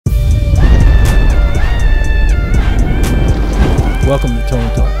Welcome to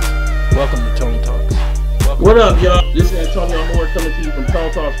Tonetalks. Welcome to Tonetalks. What up, y'all? This is Antonio Moore coming to you from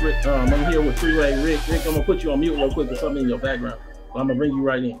Tonetalks. Rick, I'm here with Freeway. Rick, I'm gonna put you on mute real quick. There's something in your background. I'm gonna bring you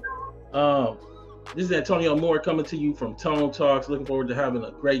right in. This is Antonio Moore coming to you from Tonetalks. Looking forward to having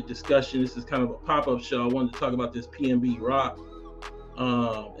a great discussion. This is kind of a pop-up show. I wanted to talk about this PNB Rock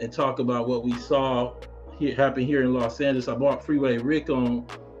and talk about what we saw happen here in Los Angeles. I brought Freeway Rick on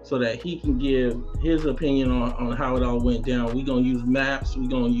so that he can give his opinion on how it all went down. We're gonna use maps, we're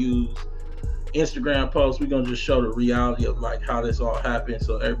gonna use Instagram posts, we're gonna just show the reality of like how this all happened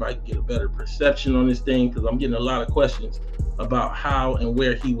so everybody can get a better perception on this thing, because I'm getting a lot of questions about how and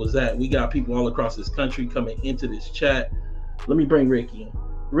where he was at. We got people all across this country coming into this chat. Let me bring Rick in.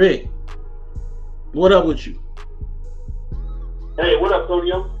 Rick, what up with you? Hey, what up,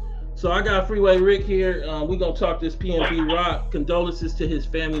 Antonio? So I got Freeway Rick here. We're going to talk this PNB Rock. Condolences to his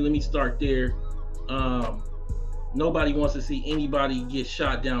family. Let me start there. Nobody wants to see anybody get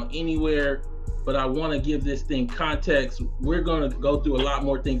shot down anywhere, but I want to give this thing context. We're going to go through a lot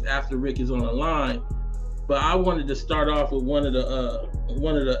more things after Rick is on the line, but I wanted to start off with one of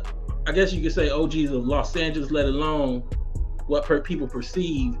the I guess you could say OGs of Los Angeles, let alone what people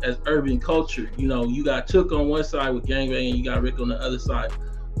perceive as urban culture. You know, you got Took on one side with gangbanging, you got Rick on the other side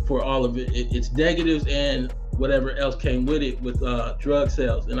for all of its negatives and whatever else came with it with drug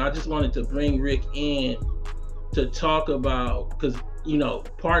sales. And I just wanted to bring Rick in to talk about, because you know,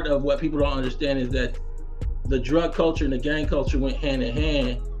 part of what people don't understand is that the drug culture and the gang culture went hand in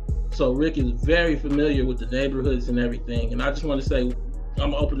hand. So Rick is very familiar with the neighborhoods and everything. And I just want to say,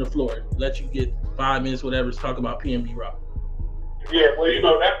 I'm gonna open the floor, let you get 5 minutes, whatever, to talk about PNB Rock. Yeah, well, you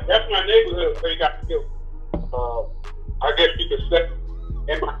know, that's my neighborhood where you got killed. I guess you could say,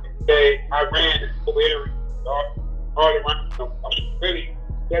 in my day, I ran this whole area all around. Really,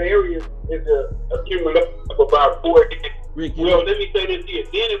 that area is a accumulation of about 4 gangs. Rick, well, let me say this here.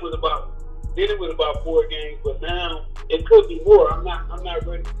 Then it was about 4 gangs, but now it could be more. I'm not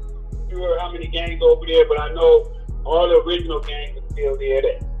really sure how many gangs over there, but I know all the original gangs are still there.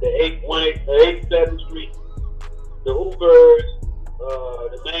 The 87th Street, the Ubers,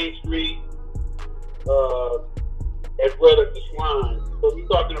 the Main Street, as well as the Swan. So we're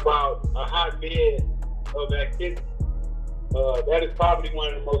talking about a hotbed of activity. That is probably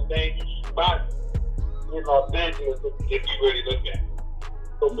one of the most dangerous spots in Los Angeles if you really look at it.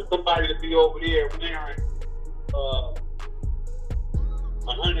 So for somebody to be over there wearing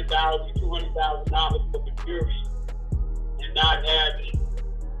 $100,000, $200,000 for security and not having,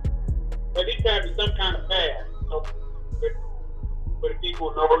 at least having some kind of pass, you know, where the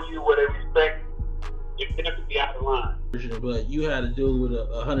people know you, where they respect you, it's definitely out of line. But you had to deal with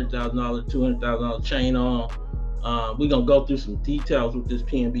a $100,000, $200,000 chain on. We're gonna go through some details with this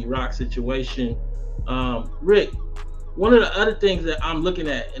PNB Rock situation. Rick, one of the other things that I'm looking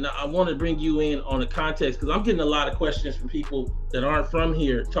at, and I want to bring you in on the context, because I'm getting a lot of questions from people that aren't from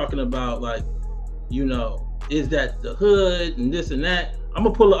here talking about, like, you know, is that the hood and this and that.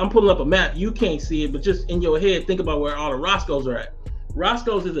 I'm pulling up a map. You can't see it, but just in your head, think about where all the Roscoes are at.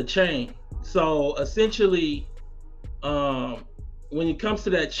 Roscoe's is a chain. So essentially, when it comes to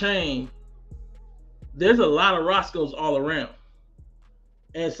that chain, there's a lot of Roscoe's all around.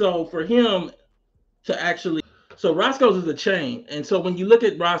 And so for him to actually, so Roscoe's is a chain. And so when you look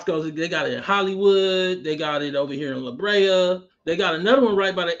at Roscoe's, they got it in Hollywood, they got it over here in La Brea, they got another one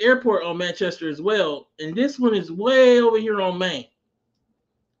right by the airport on Manchester as well. And this one is way over here on Main.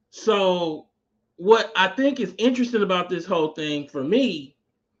 So what I think is interesting about this whole thing for me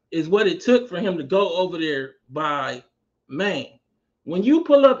is what it took for him to go over there by Main. When you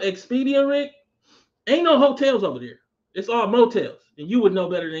pull up Expedia, Rick, ain't no hotels over there. It's all motels, and you would know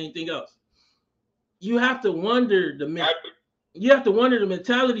better than anything else. You have to wonder the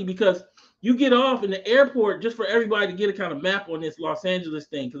mentality, because you get off in the airport, just for everybody to get a kind of map on this Los Angeles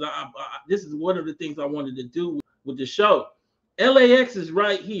thing, because this is one of the things I wanted to do with the show. LAX is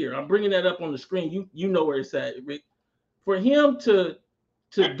right here. I'm bringing that up on the screen. You know where it's at, Rick. For him to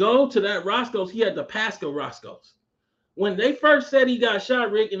go to that Roscoe's, he had to pass the Roscoe's. When they first said he got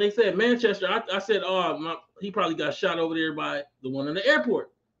shot, Rick, and they said Manchester, I said, he probably got shot over there by the one in the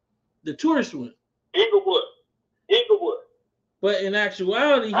airport, the tourist one. Inglewood. But in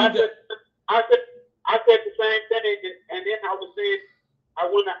actuality, I said the same thing, and then I was saying, I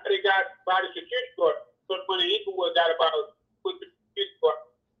wonder how they got by the security guard. So the one in Inglewood got about with the security guard.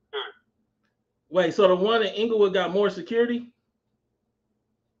 Wait, so the one in Inglewood got more security?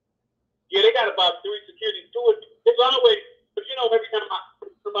 Yeah, they got about 3 security stewards. It's always, but you know, every time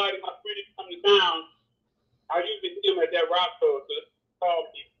somebody, my friend come to town, I usually see them at that Roscoe. So they call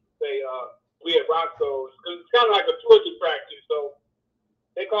me, say, we at Roscoe. Because it's kind of like a tourist attraction. So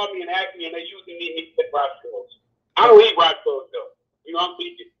They called me and asked me, and they usually meet me at Roscoe's. I don't eat Roscoe's though. You know, I'm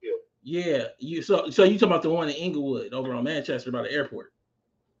vegan still. Yeah, so you talking about the one in Inglewood over on Manchester by the airport.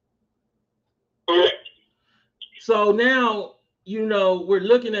 Correct. So now, you know, we're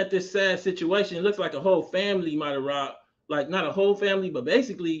looking at this sad situation. It looks like a whole family might have robbed, like not a whole family, but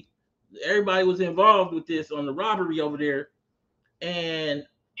basically everybody was involved with this on the robbery over there. And,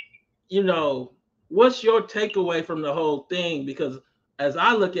 you know, what's your takeaway from the whole thing? Because as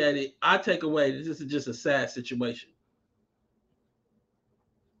I look at it, I take away this is just a sad situation.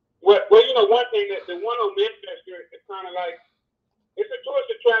 Well, you know, one thing that the one on Manchester is kind of like, it's a tourist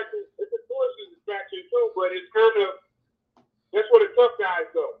attraction. It's a tourist attraction too, but it's kind of, that's where the tough guys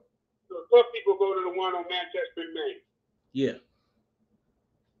go. So the tough people go to the one on Manchester and Maine. Yeah.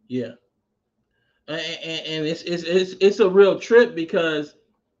 Yeah. And it's a real trip because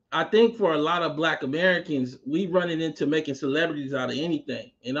I think for a lot of Black Americans, we running into making celebrities out of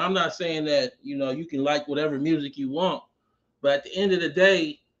anything. And I'm not saying that, you know, you can like whatever music you want, but at the end of the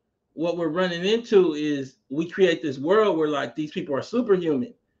day, what we're running into is we create this world where like these people are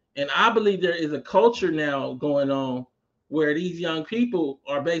superhuman. And I believe there is a culture now going on where these young people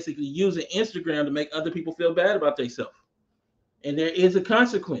are basically using Instagram to make other people feel bad about themselves. And there is a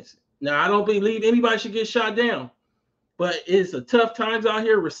consequence. Now, I don't believe anybody should get shot down, but it's a tough times out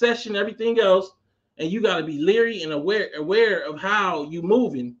here, recession, everything else. And you got to be leery and aware of how you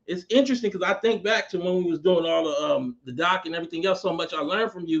moving. It's interesting because I think back to when we was doing all the doc and everything else, so much I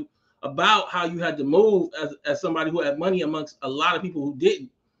learned from you about how you had to move as somebody who had money amongst a lot of people who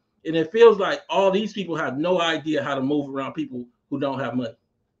didn't. And it feels like all these people have no idea how to move around people who don't have money.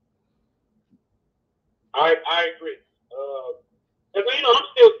 I agree. Cause you know, I'm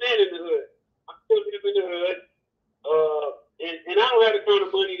still staying in the hood. I'm still living in the hood. And I don't have the kind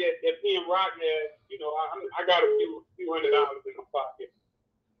of money that PNB Rock has. You know, I got a few $100 in my pocket.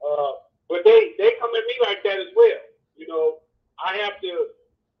 But they come at me like that as well. You know, I have to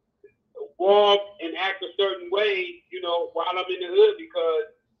walk and act a certain way, you know, while I'm in the hood because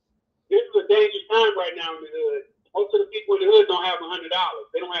this is a dangerous time right now in the hood. Most of the people in the hood don't have $100.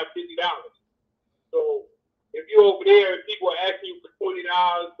 They don't have $50. So if you're over there and people are asking you for $20,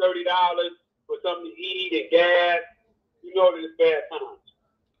 $30 for something to eat and gas, you know that it's bad times.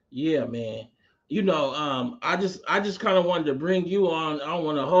 Yeah, man. You know, I just kind of wanted to bring you on. I don't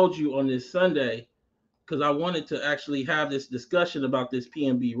want to hold you on this Sunday because I wanted to actually have this discussion about this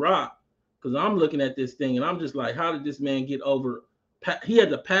PNB Rock because I'm looking at this thing and I'm just like, how did this man get over? He had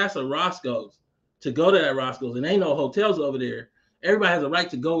to pass a Roscoe's to go to that Roscoe's, and ain't no hotels over there. Everybody has a right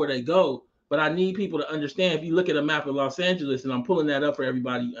to go where they go, but I need people to understand. If you look at a map of Los Angeles, and I'm pulling that up for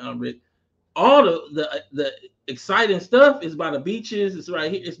everybody, Rick, all the exciting stuff is by the beaches. It's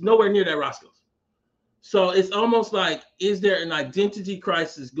right here. It's nowhere near that Roscoe's. So it's almost like, is there an identity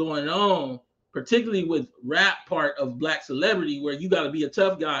crisis going on, particularly with rap part of Black celebrity, where you got to be a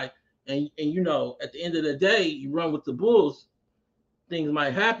tough guy, and you know, at the end of the day, you run with the bulls. Things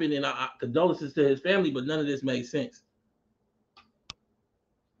might happen, and I condolences to his family, but none of this makes sense.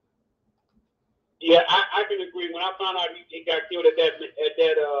 Yeah, I can agree. When I found out he got killed at that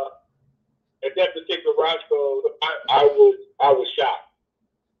particular Roscoe, I was shocked.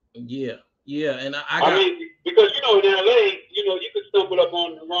 Yeah, and I mean, because you know, in LA, you know, you could stumble up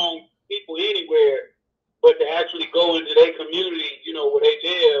on the wrong people anywhere, but to actually go into their community, you know, where they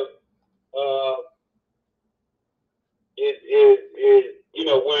live, is you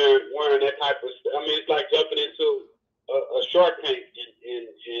know, wearing that type of stuff. I mean, it's like jumping into a shark tank and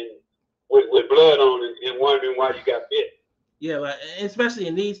with blood on it and wondering why you got bit. Yeah, like especially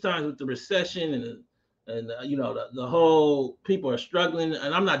in these times with the recession and you know, the whole people are struggling,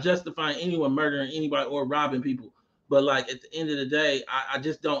 and I'm not justifying anyone murdering anybody or robbing people, but like at the end of the day, I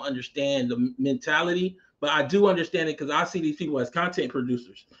just don't understand the mentality, but I do understand it because I see these people as content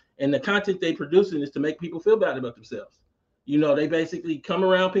producers, and the content they producing is to make people feel bad about themselves. You know, they basically come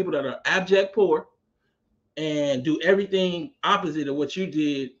around people that are abject poor and do everything opposite of what you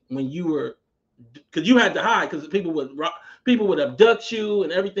did when you were, because you had to hide because people would abduct you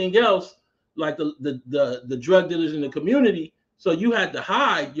and everything else, like the drug dealers in the community. So you had to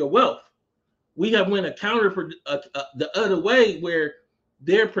hide your wealth. We have went a the other way where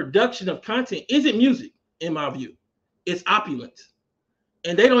their production of content isn't music, in my view. It's opulence.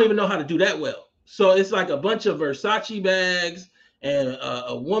 And they don't even know how to do that well. So it's like a bunch of Versace bags and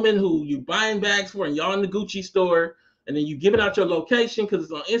a woman who you buying bags for, and y'all in the Gucci store, and then you giving out your location because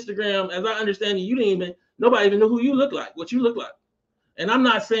it's on Instagram. As I understand it, nobody even knew who you look like, what you look like. And I'm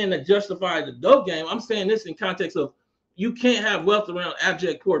not saying to justify the dope game. I'm saying this in context of you can't have wealth around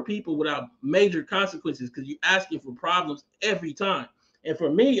abject poor people without major consequences because you're asking for problems every time. And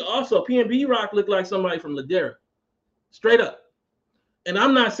for me, also, PNB Rock looked like somebody from Ladera, straight up. And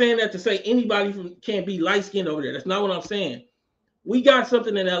I'm not saying that to say anybody can't be light skinned over there. That's not what I'm saying. We got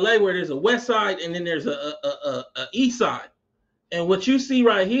something in LA where there's a west side and then there's a east side. And what you see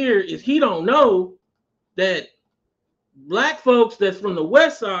right here is he don't know that black folks that's from the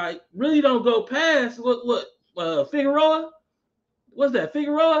west side really don't go past Figueroa? What's that,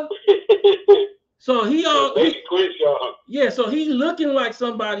 Figueroa? So he so he looking like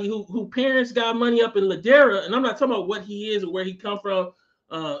somebody who parents got money up in Ladera, and I'm not talking about what he is or where he come from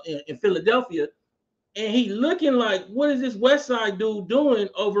in Philadelphia. And he looking like, what is this West Side dude doing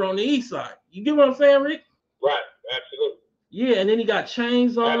over on the East Side? You get what I'm saying, Rick? Right, absolutely. Yeah, and then he got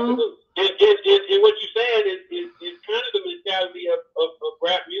chains on. Absolutely. And what you're saying is kind of the mentality of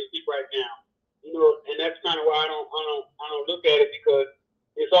rap music right now. You know, and that's kind of why I don't look at it, because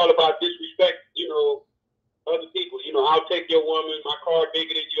it's all about disrespect, you know, other people. You know, I'll take your woman, my car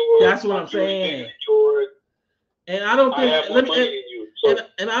bigger than yours. That's what I'm saying. Yours. And I don't think I have more money than you. So,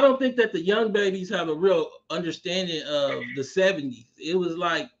 and I don't think that the young babies have a real understanding of the 70s. It was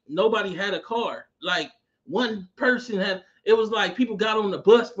like nobody had a car. Like one person had, it was like people got on the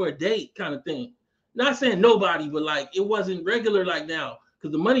bus for a date kind of thing. Not saying nobody, but like it wasn't regular like now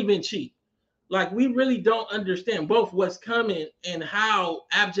because the money been cheap. Like we really don't understand both what's coming and how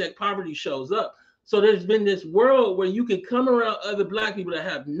abject poverty shows up. So there's been this world where you can come around other black people that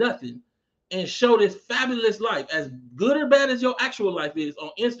have nothing and show this fabulous life, as good or bad as your actual life is,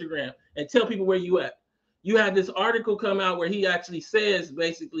 on Instagram, and tell people where you at. You had this article come out where he actually says,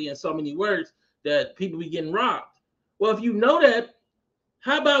 basically in so many words, that people be getting robbed. Well, if you know that,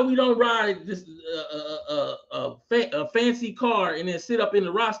 how about we don't ride this a fancy car and then sit up in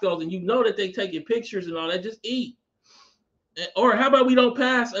the Roscoe's and you know that they taking pictures and all that, just eat. Or how about we don't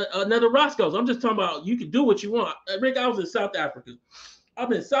pass another Roscoe's? I'm just talking about you can do what you want. Rick, I was in South Africa.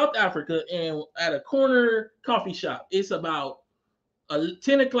 I'm in South Africa and at a corner coffee shop. It's about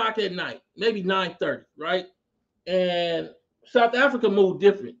 10 o'clock at night, maybe 9:30, right? And South Africa moved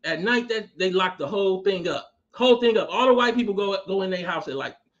different. At night, that they lock the whole thing up. All the white people go in their house at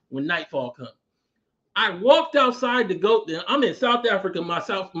like when nightfall comes. I walked outside to go there. I'm in South Africa. My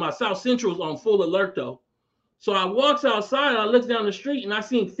South Central's on full alert though. So I walks outside. I look down the street and I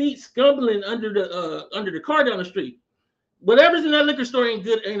seen feet scumbling under the car down the street. Whatever's in that liquor store ain't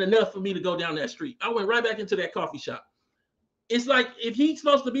enough for me to go down that street. I went right back into that coffee shop. It's like if he's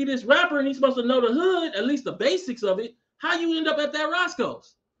supposed to be this rapper and he's supposed to know the hood, at least the basics of it, how you end up at that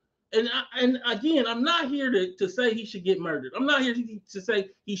Roscoe's? And again, I'm not here to say he should get murdered. I'm not here to say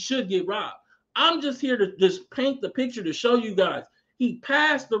he should get robbed. I'm just here to just paint the picture to show you guys. He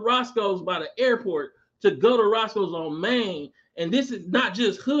passed the Roscoe's by the airport to go to Roscoe's on Main. And this is not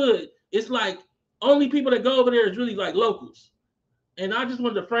just hood. It's like only people that go over there is really like locals. And I just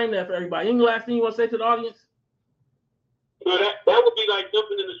wanted to frame that for everybody. Any last thing you want to say to the audience? No, that would be like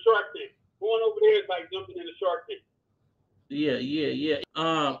jumping in the shark tank. Going over there is like jumping in the shark tank. Yeah.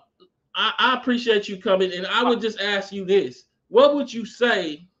 I appreciate you coming, and I would just ask you this. What would you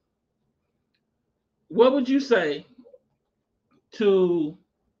say to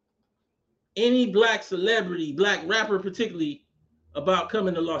any black celebrity, black rapper particularly, about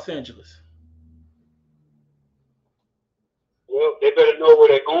coming to Los Angeles? Well, they better know where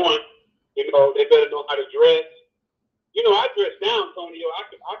they're going. You know, they better know how to dress. You know, I dress down, Tonio.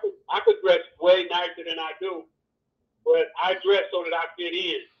 I could dress way nicer than I do, but I dress so that I fit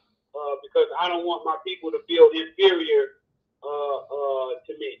in, because I don't want my people to feel inferior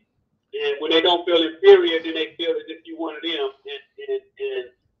to me. And when they don't feel inferior, then they feel as if you one of them. And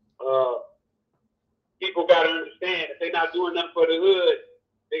people got to understand if they're not doing nothing for the hood,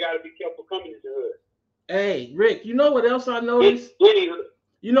 they got to be careful coming in the hood. Hey, Rick, you know what else I noticed?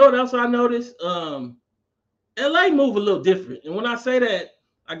 You know what else I noticed? LA move a little different. And when I say that,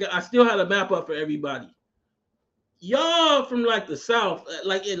 I still had a map up for everybody. Y'all from like the South,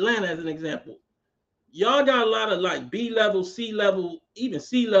 like Atlanta as an example, y'all got a lot of like B-level, C-level, even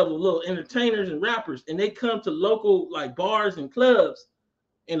C-level little entertainers and rappers, and they come to local like bars and clubs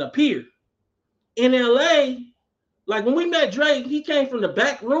and appear. In LA, like when we met Drake, he came from the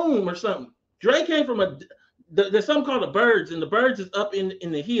back room or something. Drake came from there's something called the Birds, and the Birds is up in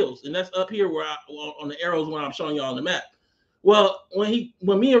the hills, and that's up here where on the arrows when I'm showing you on the map. Well, when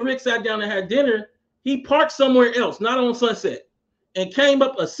me and Rick sat down and had dinner, he parked somewhere else, not on Sunset, and came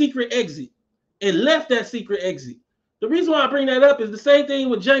up a secret exit and left that secret exit. The reason why I bring that up is the same thing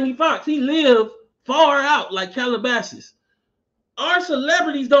with Jamie Foxx. He lived far out like Calabasas. Our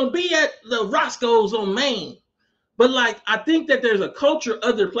celebrities don't be at the Roscoe's on Main. But like, I think that there's a culture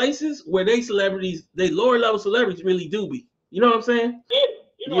other places where they lower level celebrities really do be. You know what I'm saying? Yeah.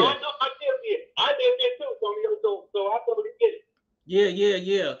 You know, I know I did it. I did it too, so I totally get it.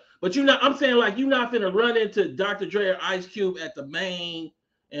 Yeah. But I'm saying like you're not finna run into Dr. Dre or Ice Cube at the Main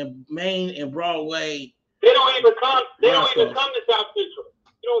and Broadway. They don't even come. They don't even come to South Central.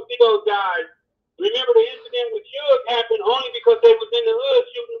 You don't see those guys. Remember the incident with Suge happened only because they was in the hood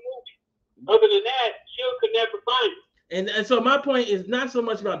shooting the movie. Other than that, Suge could never find them. And so my point is not so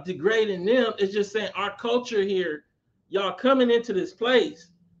much about degrading them. It's just saying our culture here, y'all coming into this place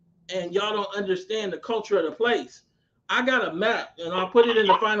and y'all don't understand the culture of the place. I got a map and I'll put it in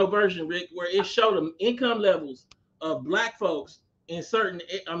the final version, Rick, where it showed them income levels of black folks in certain,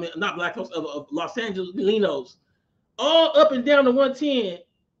 I mean, not black folks, of Los Angelenos, all up and down to 110.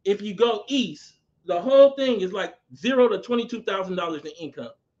 If you go east, the whole thing is like $0 to $22,000 in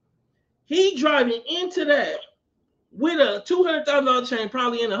income. He driving into that with a $200,000 chain,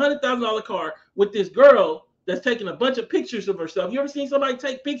 probably in a $100,000 car, with this girl that's taking a bunch of pictures of herself. You ever seen somebody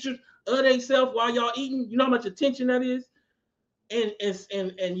take pictures of themselves while y'all eating? You know how much attention that is?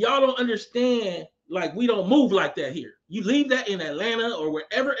 And y'all don't understand, like, we don't move like that here. You leave that in Atlanta or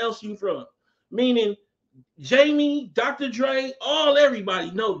wherever else you from. Meaning Jamie, Dr. Dre,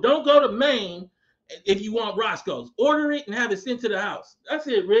 everybody. No, don't go to Maine if you want Roscoe's. Order it and have it sent to the house. That's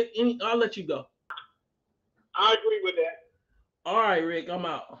it, Rick. I'll let you go. I agree with that. All right, Rick, I'm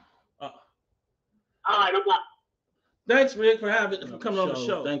out. All right, I'm out. Thanks, Rick, for coming on the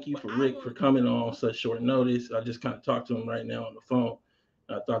show. Thank you for Rick for coming on such short notice. I just kind of talked to him right now on the phone.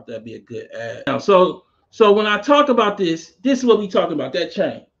 I thought that'd be a good ad. Now, so when I talk about this is what we talk about, that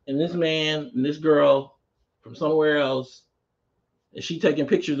chain. And this man and this girl from somewhere else, and she taking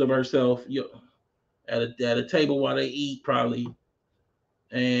pictures of herself at a table while they eat, probably.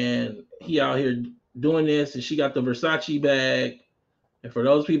 And he out here doing this, and she got the Versace bag. And for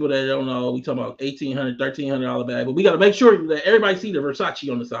those people that don't know, we talking about $1,800, $1,300 bag, but we got to make sure that everybody see the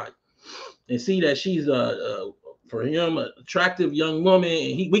Versace on the side and see that she's for him an attractive young woman,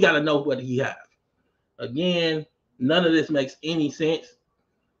 and we got to know what he have. Again, none of this makes any sense,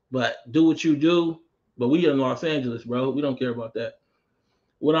 but do what you do. But we in Los Angeles, bro. We don't care about that.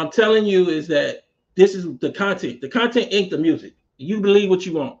 What I'm telling you is that this is the content. The content ain't the music. You believe what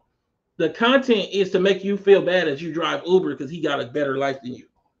you want. The content is to make you feel bad as you drive Uber because he got a better life than you.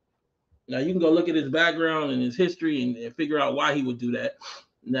 Now, you can go look at his background and his history and figure out why he would do that.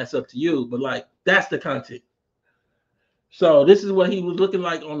 And that's up to you. But, like, that's the content. So this is what he was looking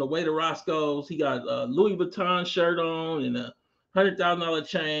like on the way to Roscoe's. He got a Louis Vuitton shirt on and a $100,000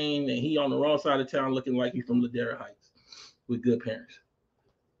 chain. And he on the wrong side of town looking like he's from Ladera Heights with good parents.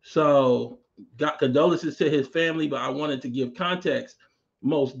 So got condolences to his family, but I wanted to give context.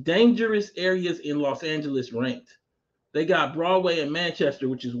 Most dangerous areas in Los Angeles ranked. They got Broadway in Manchester,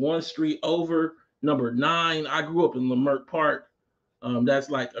 which is one street over, number 9. I grew up in Leimert Park. That's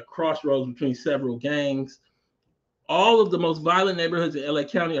like a crossroads between several gangs. All of the most violent neighborhoods in LA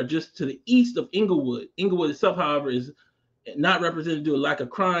County are just to the east of Inglewood. Inglewood itself, however, is not represented due to lack of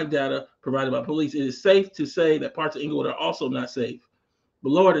crime data provided by police. It is safe to say that parts of Inglewood are also not safe.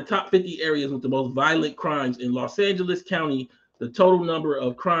 Below are the top 50 areas with the most violent crimes in Los Angeles County. The total number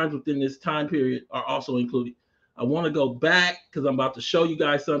of crimes within this time period are also included. I want to go back because I'm about to show you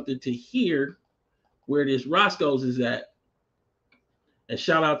guys something to hear where this Roscoe's is at. And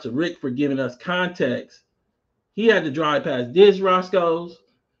shout out to Rick for giving us context. He had to drive past this Roscoe's.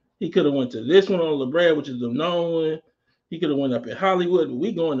 He could have went to this one on La Brea, which is the known one. He could have went up in Hollywood, but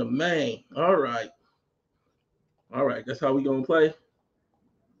we going to Maine. All right. That's how we going to play.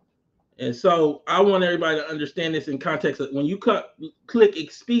 And so I want everybody to understand this in context. When you click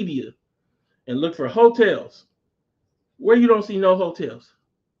Expedia and look for hotels, where you don't see no hotels,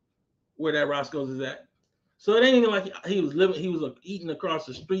 where that Roscoe's is at. So it ain't even like he was eating across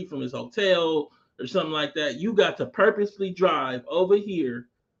the street from his hotel or something like that. You got to purposely drive over here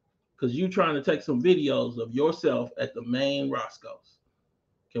because you trying to take some videos of yourself at the main Roscoe's.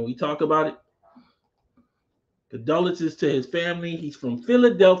 Can we talk about it? Condolences to his family. He's from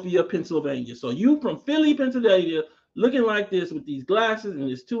Philadelphia, Pennsylvania. So you from Philly, Pennsylvania, looking like this with these glasses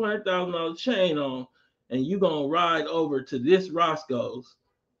and this $200,000 chain on, and you gonna ride over to this Roscoe's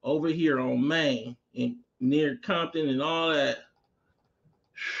over here on Main and near Compton and all that,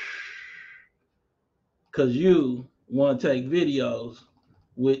 because you want to take videos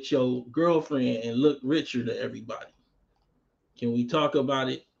with your girlfriend and look richer to everybody. Can we talk about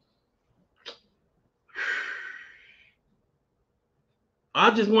it? I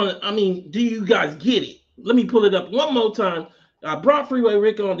just want to, do you guys get it? Let me pull it up one more time. I brought Freeway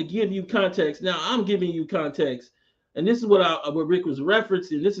Rick on to give you context. Now I'm giving you context. And this is what Rick was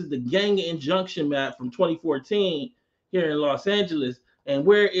referencing. This is the gang injunction map from 2014. here in Los Angeles, and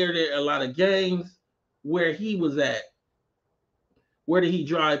where are there a lot of gangs where he was at? Where did he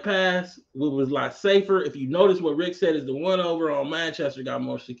drive past? What was a lot safer? If you notice what Rick said is the one over on Manchester got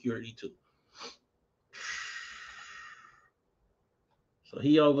more security too. So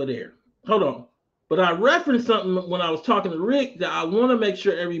he over there. Hold on. But I referenced something when I was talking to Rick that I want to make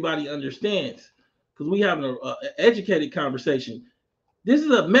sure everybody understands, because we having an educated conversation. This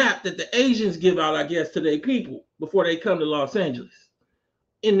is a map that the Asians give out, I guess, to their people before they come to Los Angeles.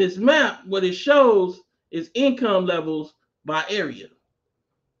 In this map, what it shows is income levels by area.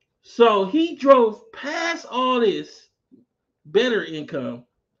 So he drove past all this better income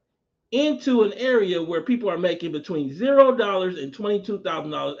into an area where people are making between $0 and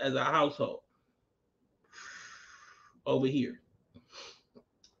 $22,000 as a household. Over here.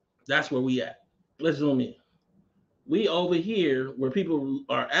 That's where we at. Let's zoom in. We over here where people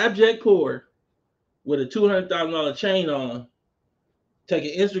are abject poor with a $200,000 chain on,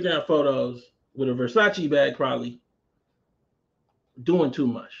 taking Instagram photos with a Versace bag probably, doing too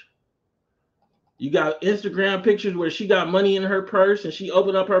much. You got Instagram pictures where she got money in her purse and she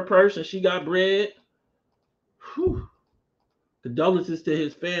opened up her purse and she got bread. Whew. Condolences to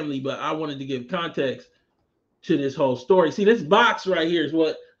his family, but I wanted to give context to this whole story. See, this box right here is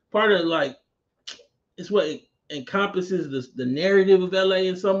what part of like, it's what encompasses the narrative of LA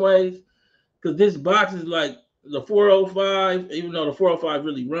in some ways. Because this box is like the 405, even though the 405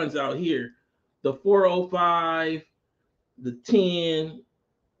 really runs out here. The 405, the 10,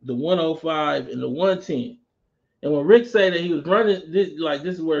 the 105, and the 110. And when Rick said that he was running this, like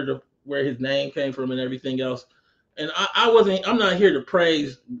this is where his name came from and everything else. And I'm not here to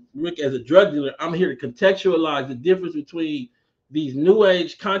praise Rick as a drug dealer. I'm here to contextualize the difference between these new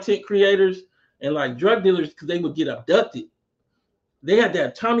age content creators and like drug dealers, because they would get abducted. They had to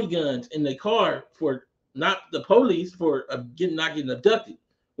have Tommy guns in their car for not the police for not getting abducted.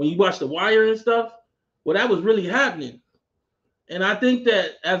 When you watch The Wire and stuff, well, that was really happening. And I think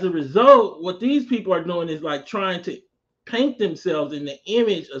that as a result, what these people are doing is like trying to paint themselves in the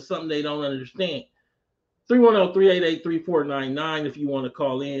image of something they don't understand. 310-388-3499 if you want to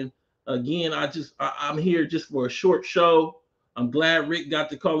call in. Again, I'm here just for a short show. I'm glad Rick got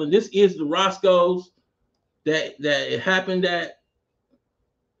to call in. This is the Roscoe's that it happened at.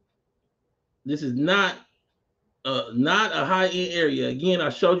 This is not a high-end area. Again, I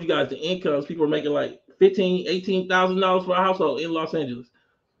showed you guys the incomes. People are making like $15,000, $18,000 for a household in Los Angeles.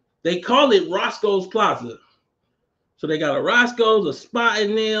 They call it Roscoe's Plaza. So they got a Roscoe's, a Spot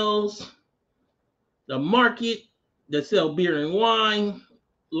and Nails, the market that sell beer and wine,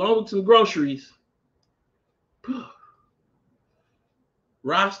 along with some groceries.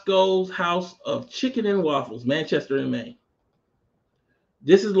 Roscoe's House of Chicken and Waffles, Manchester and Maine.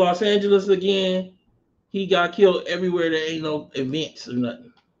 This is Los Angeles again. He got killed everywhere. There ain't no events or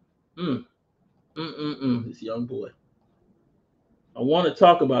nothing. This young boy. I want to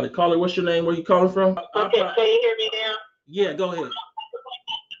talk about it. Caller, what's your name? Where you calling from? Okay, can you hear me now? Yeah, go ahead.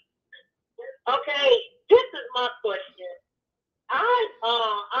 Okay, this is my question. I'm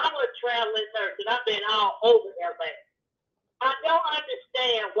a traveling nurse, and I've been all over LA. I don't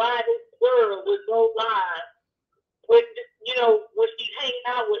understand why this girl would go live with, when she's hanging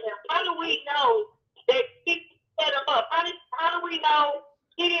out with him. How do we know that she set him up? How do we know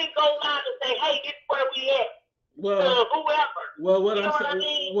he didn't go live and say, "Hey, this is where we at"? Well, whoever. Well, what I'm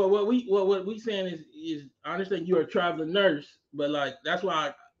saying, what we saying is, I understand you're a traveling nurse, but like that's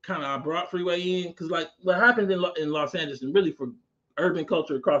why I brought Freeway in, because like what happens in Los Angeles and really for urban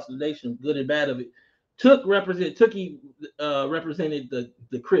culture across the nation, good and bad of it, Tookie represented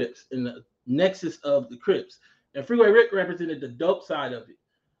the Crips and the nexus of the Crips, and Freeway Rick represented the dope side of it.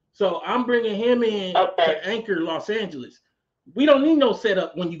 So I'm bringing him in to anchor Los Angeles. We don't need no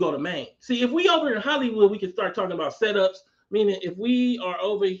setup when you go to Maine. See, if we over in Hollywood, we can start talking about setups. Meaning, if we are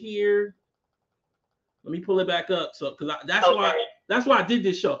over here, let me pull it back up. So, because that's why I did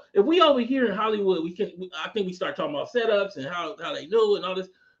this show. If we over here in Hollywood, I think we start talking about setups and how they do and all this.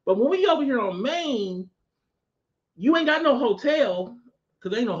 But when we over here on Maine, you ain't got no hotel,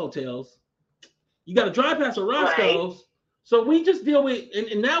 because there ain't no hotels. You got to drive past the Roscoe's. Right. So we just deal with,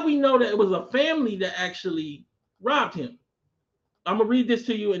 and now we know that it was a family that actually robbed him. I'm going to read this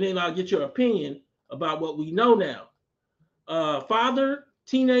to you, and then I'll get your opinion about what we know now. Father,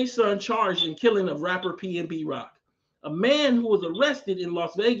 teenage son charged in killing of rapper PNB Rock. A man who was arrested in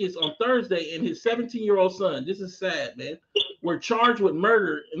Las Vegas on Thursday and his 17-year-old son, this is sad, man, were charged with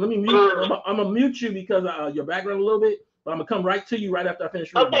murder. And let me mute, I'm going to mute you because your background a little bit, but I'm going to come right to you right after I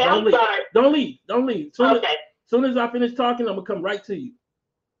finish reading. Okay, Don't leave. Don't leave. Soon as I finish talking, I'm going to come right to you.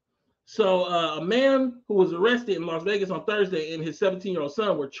 So a man who was arrested in Las Vegas on Thursday and his 17-year-old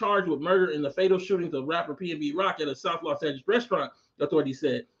son were charged with murder in the fatal shootings of rapper PNB Rock at a South Los Angeles restaurant, authorities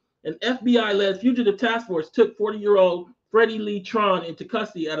said. An FBI-led fugitive task force took 40-year-old Freddie Lee Tron into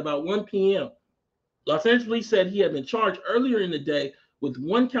custody at about 1 p.m. Los Angeles police said he had been charged earlier in the day with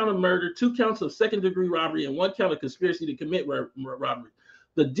 1 count of murder, 2 counts of second-degree robbery, and 1 count of conspiracy to commit robbery.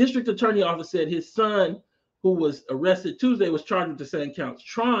 The district attorney office said his son, who was arrested Tuesday, was charged with the same counts.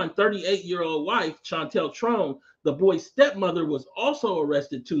 Tron, 38-year-old wife, Chantel Tron, the boy's stepmother, was also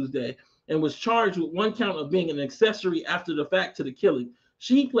arrested Tuesday and was charged with 1 count of being an accessory after the fact to the killing.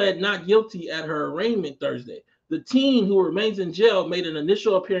 She pled not guilty at her arraignment Thursday. The teen, who remains in jail, made an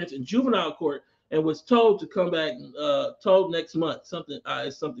initial appearance in juvenile court and was told to come back, told next month. Something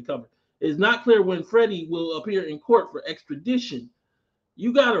covered. It is not clear when Freddie will appear in court for extradition.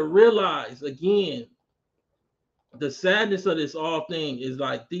 You got to realize, again, the sadness of this all thing is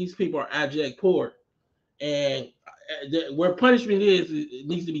like these people are abject poor, and where punishment is, it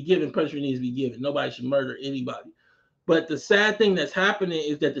needs to be given. Punishment needs to be given. Nobody should murder anybody. But the sad thing that's happening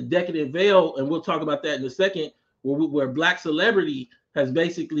is that the decadent veil, and we'll talk about that in a second, where Black celebrity has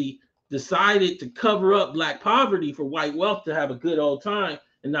basically decided to cover up Black poverty for white wealth to have a good old time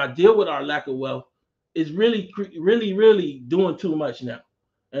and not deal with our lack of wealth, is really, really, really doing too much now.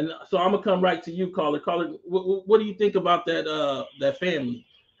 And so I'm gonna come right to you, caller. Caller, what do you think about that family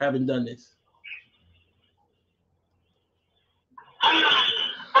having done this?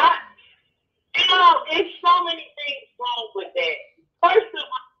 It's so many things wrong with that. First of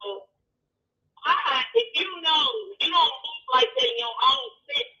all, if you know you don't move like that in your own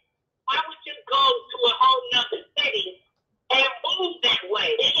city, why would you go to a whole nother city and move that way?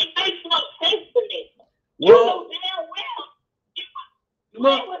 It makes no sense to me. You know damn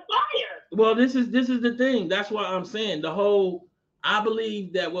well, this is the thing. That's why I'm saying I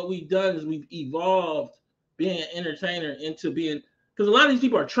believe that what we've done is we've evolved being an entertainer into being, because a lot of these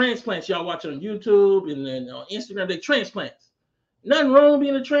people are transplants. Y'all watch on YouTube and then on Instagram, they transplants. Nothing wrong with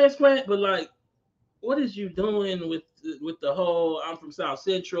being a transplant, but like, what is you doing with the whole, I'm from South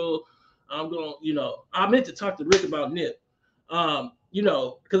Central, I'm going, I meant to talk to Rick about Nip. Because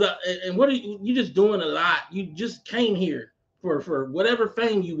what are you just doing a lot. You just came here for whatever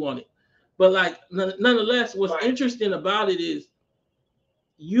fame you wanted. But like, nonetheless, what's interesting about it is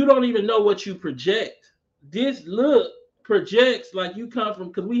you don't even know what you project. This look projects like you come from,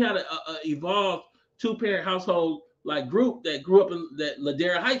 because we had a evolved 2-parent household like group that grew up in that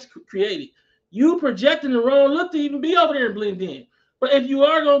Ladera Heights created. You projecting the wrong look to even be over there and blend in. But if you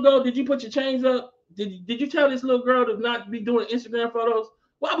are gonna go, did you put your chains up? Did you tell this little girl to not be doing Instagram photos?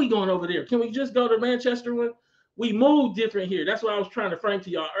 Why are we going over there? Can we just go to Manchester one? We move different here. That's what I was trying to frame to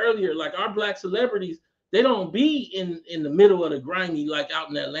y'all earlier. Like our Black celebrities, they don't be in the middle of the grimy, like out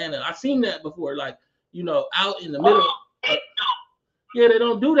in Atlanta. I've seen that before, like, out in the middle. Yeah, they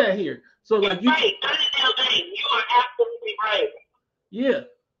don't do that here. So like you are absolutely right. Yeah.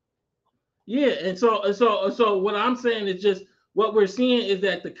 Yeah. And so what I'm saying is just what we're seeing is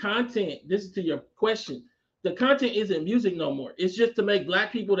that the content, this is to your question, the content isn't music no more. It's just to make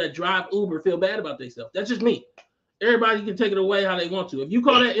Black people that drive Uber feel bad about themselves. That's just me. Everybody can take it away how they want to. If you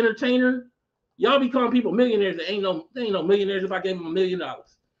call that entertainer, y'all be calling people millionaires. They ain't no millionaires if I gave them $1 million.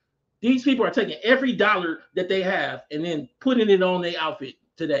 These people are taking every dollar that they have and then putting it on their outfit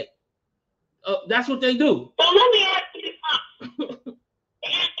today. That's what they do. So let me ask you something.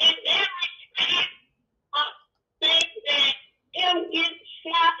 In every thing that him getting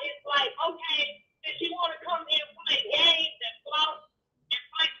shot is like, okay, if you want to come here and play games and floss and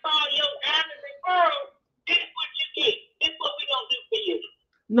flex all your asses and girls, this is what you get. This is what we gonna do for you.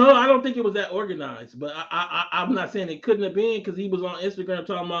 No, I don't think it was that organized, but I'm not saying it couldn't have been, because he was on Instagram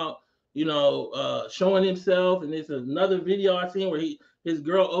talking about, showing himself, and there's another video I seen where his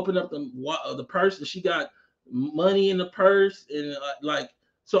girl opened up the purse and she got money in the purse and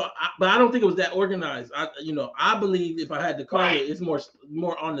but I don't think it was that organized. I believe if I had to call it, it's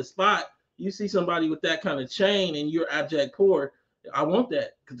more on the spot. You see somebody with that kind of chain and you're abject poor, I want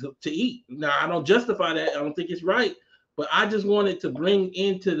that to eat. Now I don't justify that. I don't think it's right, but I just wanted to bring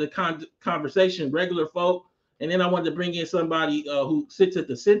into the conversation regular folk. And then I wanted to bring in somebody who sits at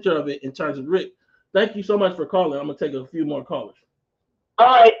the center of it in terms of Rick. Thank you so much for calling. I'm going to take a few more callers. All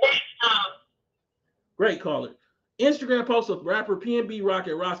right, thanks, Great caller. Instagram post of rapper PNB Rock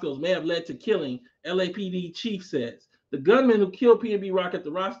at Roscoe's may have led to killing, LAPD chief says. The gunman who killed PNB Rock at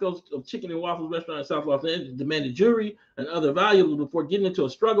the Roscoe's of Chicken and Waffles restaurant in South Los Angeles demanded jewelry and other valuables before getting into a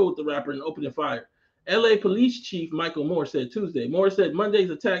struggle with the rapper and opening fire. LA Police Chief Michael Moore said Tuesday. Moore said Monday's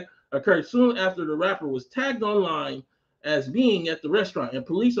attack occurred soon after the rapper was tagged online as being at the restaurant, and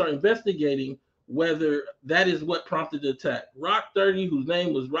police are investigating whether that is what prompted the attack. Rock 30, whose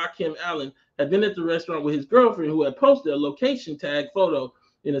name was Rakim Allen, had been at the restaurant with his girlfriend, who had posted a location tag photo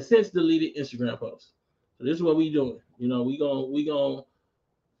in a since deleted Instagram post. So this is what we doing. You know, we gonna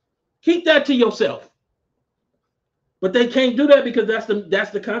keep that to yourself. But they can't do that because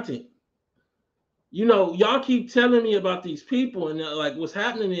that's the content. You know, y'all keep telling me about these people, and like what's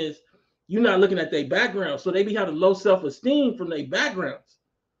happening is you're not looking at their background, so they be having low self-esteem from their backgrounds.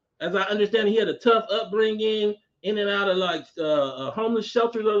 As I understand, he had a tough upbringing, in and out of like homeless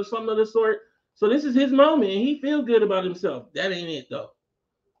shelters or something of the sort. So this is his moment, and he feels good about himself. That ain't it though.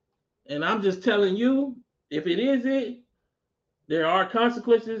 And I'm just telling you, if it is it, there are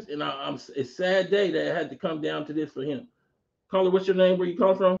consequences, and it's a sad day that it had to come down to this for him. Caller, what's your name? Where you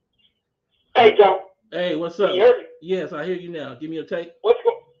come from? Hey, Joe. Hey, what's up? Can you hear me? Yes, I hear you now. Give me a take. What's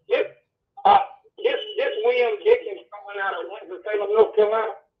going on? This William Dickens coming out of Winston-Salem, North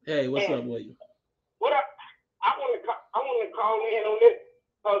Carolina. Hey, what's up, William? What I want to call in on this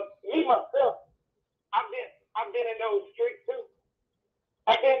because me myself, I've been in those streets too.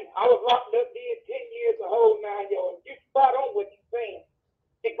 I was locked up did 10 years a whole 9 yards. You spot on what you're saying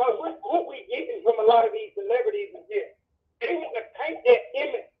because what we getting from a lot of these celebrities is this: they want to paint that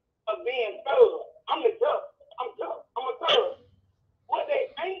image of being thug. I'm the thug. I'm tough. I'm a thug. What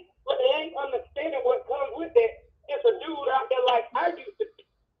they ain't understanding what comes with that. It's a dude out there like I used to be.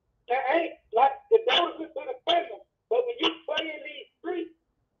 That ain't like the dollars to the family. But when you play in these streets,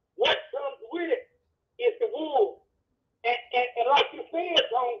 what comes with it is the wolves. And like you said,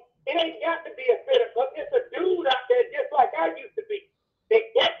 Tom, it ain't got to be a fitter, because it's a dude out there just like I used to be. They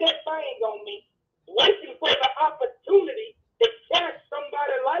got that thing on me, waiting for the opportunity to catch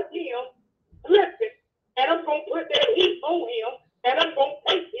somebody like him, listen, and I'm going to put that heat on him, and I'm going to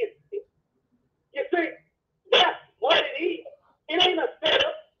take his shit. You see, that's what it is. It ain't a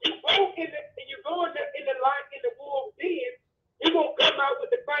setup. You go in the line in the wolves' den, you're going to come out with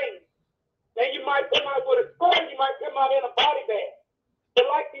the thing. Then you might come out with a sword, you might come out in a body bag. But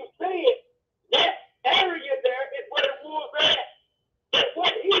like you said, that area there is where the wolves are at. But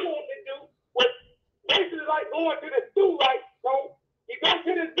what he wanted to do was basically like going to the zoo, like, so you go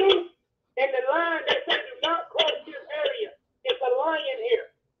to the zoo, and the lion, they say, do not cross this area. It's a lion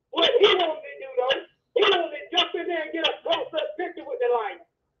here. What he wanted to do, though, he wanted to jump in there and get a close-up picture with the lion.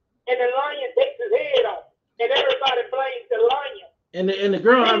 And the lion takes his head off. And everybody blames the lion. And the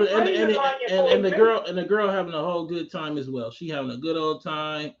girl having the girl having a whole good time as well. She having a good old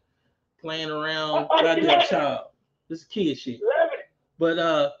time playing around. Goddamn child. This is kid shit. But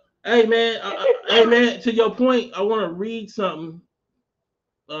hey man, to your point, I want to read something.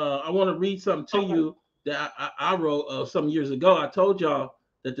 To you that I wrote some years ago. I told y'all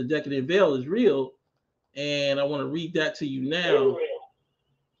that the decadent veil is real, and I want to read that to you now.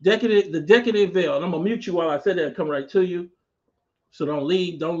 The decadent veil, and I'm gonna mute you while I say that and come right to you. So don't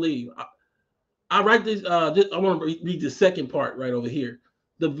leave. I write this. I want to read the second part right over here.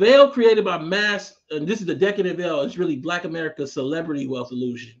 The veil created by mass, and this is the decadent veil. It's really Black America's celebrity wealth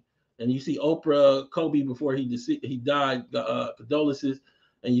illusion. And you see Oprah, Kobe before he died, condolences.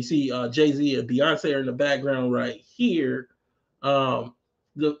 And you see Jay-Z and Beyonce are in the background right here. And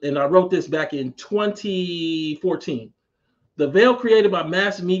I wrote this back in 2014. The veil created by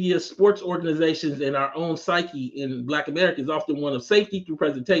mass media, sports organizations, and our own psyche in Black America is often one of safety through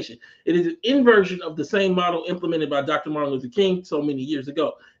presentation. It is an inversion of the same model implemented by Dr. Martin Luther King so many years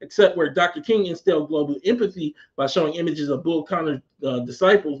ago, except where Dr. King instilled global empathy by showing images of Bull Connor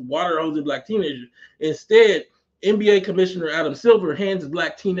disciples water hosing Black teenagers. Instead, NBA Commissioner Adam Silver hands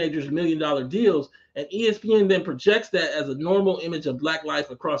Black teenagers $1 million deals, and ESPN then projects that as a normal image of Black life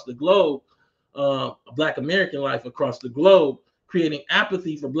across the globe. Black American life across the globe, creating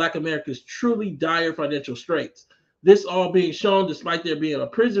apathy for Black America's truly dire financial straits. This all being shown despite there being a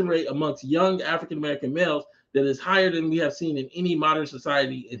prison rate amongst young African American males that is higher than we have seen in any modern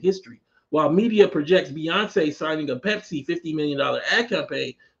society in history. While media projects Beyonce signing a Pepsi $50 million ad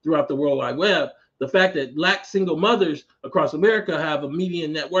campaign throughout the World Wide Web, the fact that Black single mothers across America have a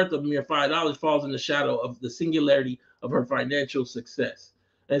median net worth of a mere $5 falls in the shadow of the singularity of her financial success.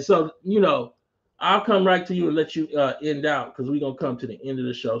 And so, you know, I'll come right to you and let you end out because we're going to come to the end of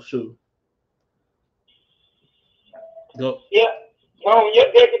the show soon. Go. Yeah. Your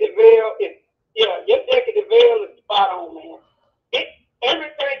decadent veil is spot on, man.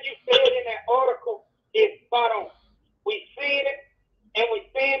 Everything you said in that article is spot on. We seen it, and we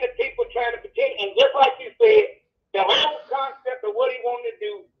seeing the people trying to protect. And just like you said, the whole concept of what he wanted to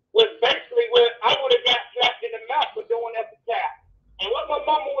do was basically where I would have got slapped in the mouth for doing that to child. And what my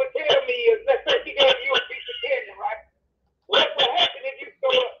mama would tell me is, let's say she gave you a piece of candy, right?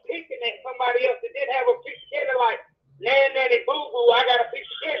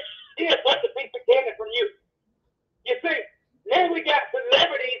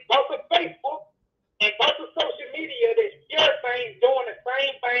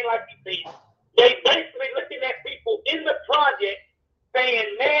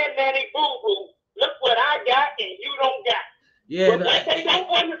 Yeah, But what they don't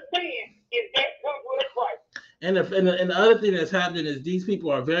understand is that comes with a price. and the other thing that's happening is these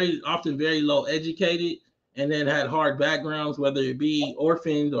people are very often very low educated and then had hard backgrounds, whether it be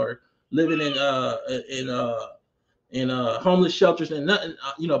orphans or living in homeless shelters and nothing.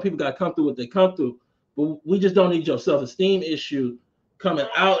 People got to come through what they come through. But we just don't need your self-esteem issue coming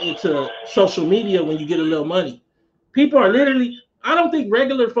out into social media when you get a little money. People are literally. I don't think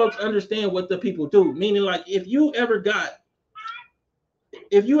regular folks understand what the people do. Meaning, like, if you ever got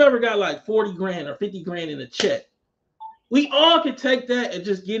like 40 grand or 50 grand in a check, we all could take that and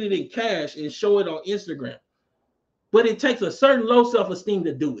just get it in cash and show it on Instagram. But it takes a certain low self-esteem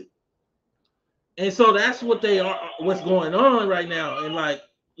to do it. And so that's what's going on right now. And like,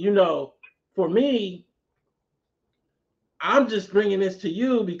 for me, I'm just bringing this to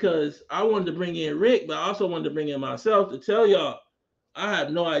you because I wanted to bring in Rick, but I also wanted to bring in myself to tell y'all, I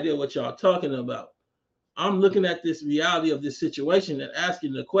have no idea what y'all talking about. I'm looking at this reality of this situation and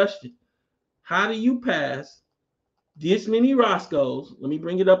asking the question, how do you pass this many Roscoes? Let me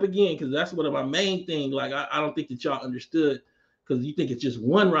bring it up again, because that's one of my main thing. Like, I don't think that y'all understood, because you think it's just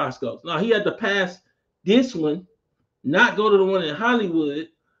one Roscoe. No, he had to pass this one, not go to the one in Hollywood,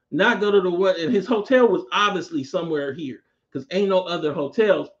 not go to the one, and his hotel was obviously somewhere here, because ain't no other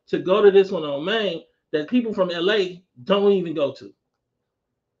hotels, to go to this one on Main that people from LA don't even go to.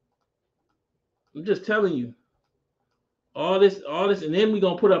 I'm just telling you. All this, and then we're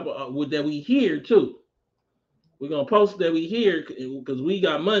gonna put up with that we hear too. We're gonna post that we hear because we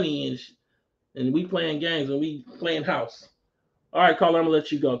got money and we playing games and we playing house. All right, caller, I'm gonna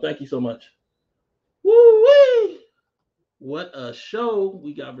let you go. Thank you so much. Woo-wee! What a show.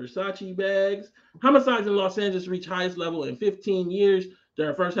 We got Versace bags. Homicides in Los Angeles reached highest level in 15 years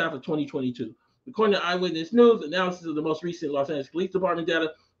during the first half of 2022. According to Eyewitness News, analysis of the most recent Los Angeles Police Department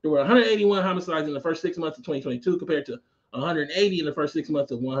data, there were 181 homicides in the first 6 months of 2022 compared to 180 in the first 6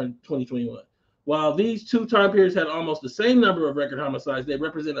 months of 2021. While these two time periods had almost the same number of record homicides, they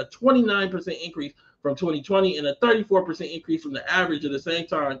represent a 29% increase from 2020 and a 34% increase from the average of the same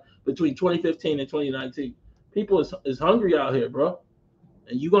time between 2015 and 2019. People is hungry out here, bro.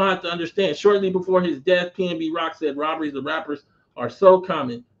 And you're going to have to understand, shortly before his death, PNB Rock said robberies of rappers are so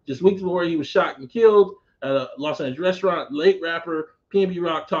common. Just weeks before he was shot and killed at a Los Angeles restaurant, late rapper PNB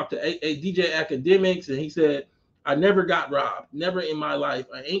Rock talked to DJ Academics, and he said, I never got robbed. Never in my life.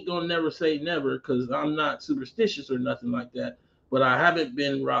 I ain't going to never say never because I'm not superstitious or nothing like that, but I haven't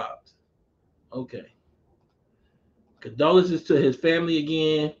been robbed. Okay. Condolences to his family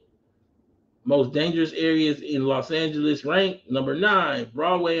again. Most dangerous areas in Los Angeles ranked number 9,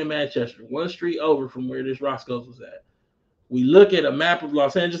 Broadway and Manchester, one street over from where this Roscoe's was at. We look at a map of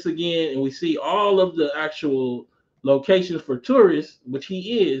Los Angeles again, and we see all of the actual locations for tourists, which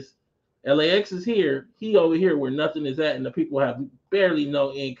he is. LAX is here. He over here where nothing is at, and the people have barely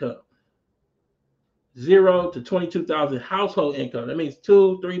no income. 0 to 22,000 household income. That means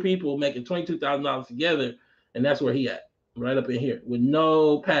 2-3 people making $22,000 together, and that's where he at, right up in here, with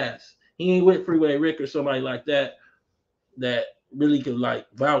no pass. He ain't with Freeway Rick or somebody like that really could like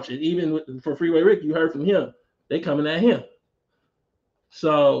vouch it. Even for Freeway Rick, you heard from him. They coming at him.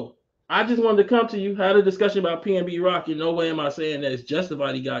 So I just wanted to come to you, had a discussion about PNB Rock. In no way am I saying that it's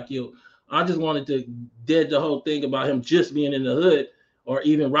justified he got killed. I just wanted to dead the whole thing about him just being in the hood, or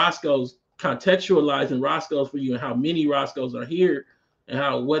even Roscoe's, contextualizing Roscoe's for you and how many Roscoe's are here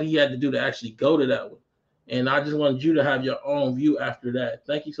and what he had to do to actually go to that one. And I just wanted you to have your own view after that.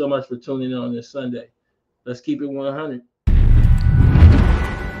 Thank you so much for tuning in on this Sunday. Let's keep it 100.